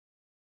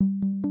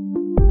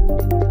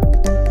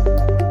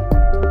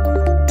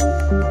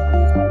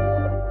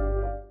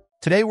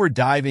Today we're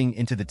diving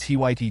into the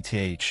TYT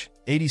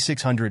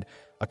TH-8600,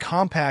 a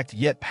compact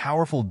yet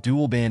powerful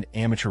dual-band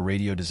amateur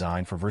radio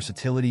designed for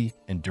versatility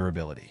and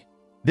durability.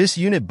 This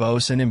unit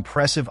boasts an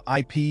impressive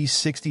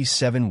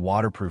IP67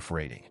 waterproof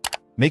rating,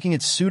 making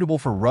it suitable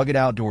for rugged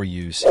outdoor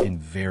use in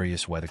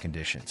various weather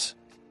conditions.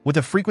 With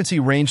a frequency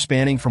range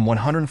spanning from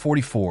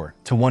 144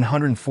 to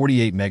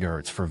 148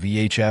 MHz for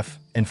VHF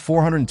and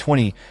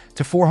 420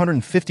 to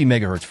 450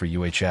 MHz for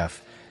UHF,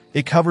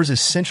 it covers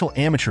essential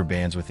amateur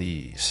bands with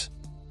ease.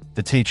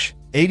 The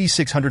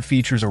TH-8600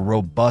 features a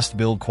robust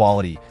build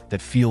quality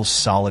that feels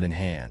solid in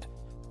hand,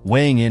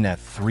 weighing in at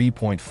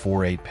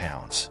 3.48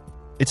 pounds.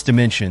 Its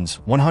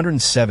dimensions,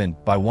 107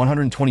 by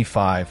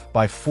 125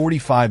 by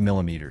 45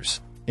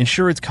 millimeters,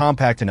 ensure it's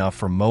compact enough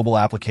for mobile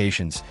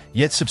applications,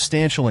 yet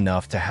substantial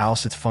enough to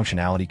house its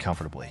functionality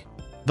comfortably.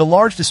 The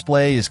large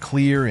display is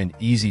clear and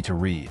easy to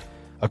read,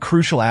 a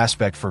crucial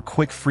aspect for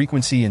quick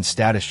frequency and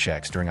status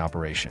checks during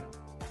operation.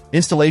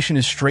 Installation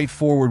is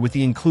straightforward with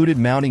the included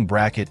mounting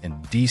bracket and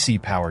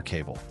DC power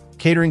cable,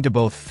 catering to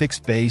both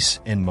fixed base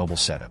and mobile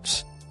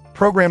setups.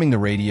 Programming the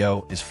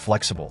radio is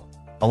flexible,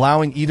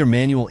 allowing either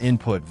manual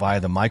input via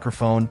the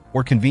microphone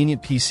or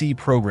convenient PC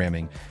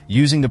programming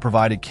using the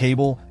provided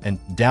cable and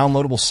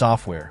downloadable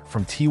software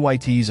from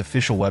TYT's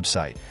official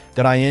website.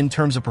 In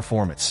terms of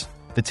performance,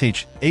 the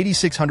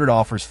TH-8600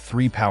 offers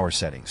 3 power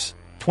settings,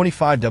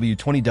 25W,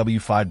 20W,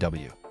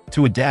 5W,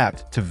 to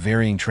adapt to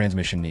varying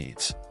transmission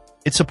needs.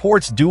 It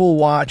supports dual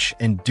watch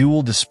and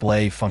dual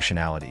display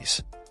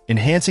functionalities,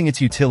 enhancing its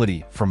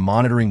utility for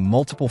monitoring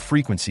multiple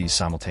frequencies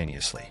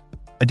simultaneously.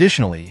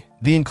 Additionally,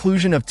 the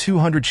inclusion of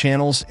 200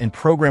 channels and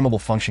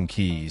programmable function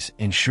keys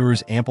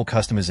ensures ample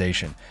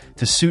customization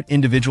to suit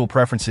individual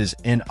preferences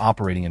and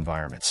operating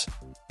environments.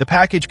 The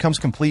package comes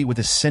complete with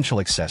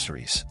essential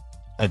accessories: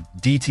 a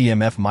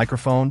DTMF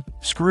microphone,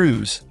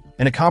 screws,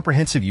 and a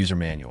comprehensive user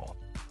manual.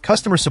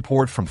 Customer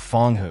support from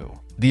Fenghu,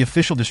 the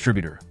official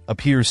distributor,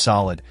 appears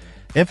solid,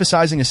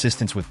 emphasizing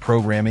assistance with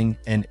programming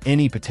and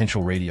any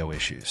potential radio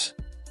issues.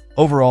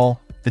 Overall,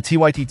 the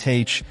TYT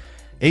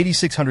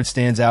TH-8600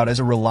 stands out as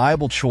a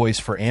reliable choice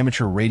for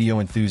amateur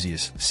radio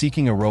enthusiasts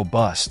seeking a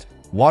robust,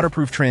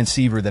 waterproof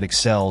transceiver that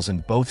excels in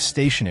both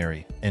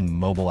stationary and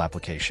mobile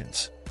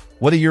applications.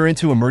 Whether you're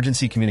into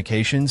emergency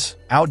communications,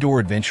 outdoor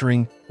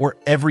adventuring, or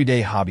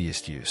everyday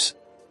hobbyist use,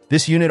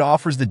 this unit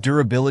offers the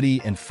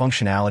durability and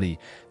functionality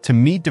to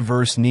meet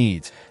diverse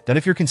needs.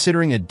 If you're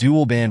considering a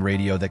dual-band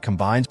radio that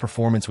combines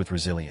performance with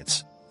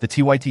resilience, the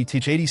TYT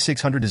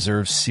TH-8600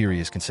 deserves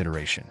serious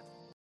consideration.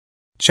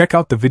 Check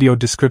out the video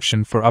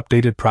description for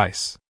updated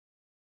price.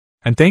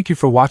 And thank you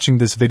for watching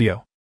this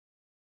video.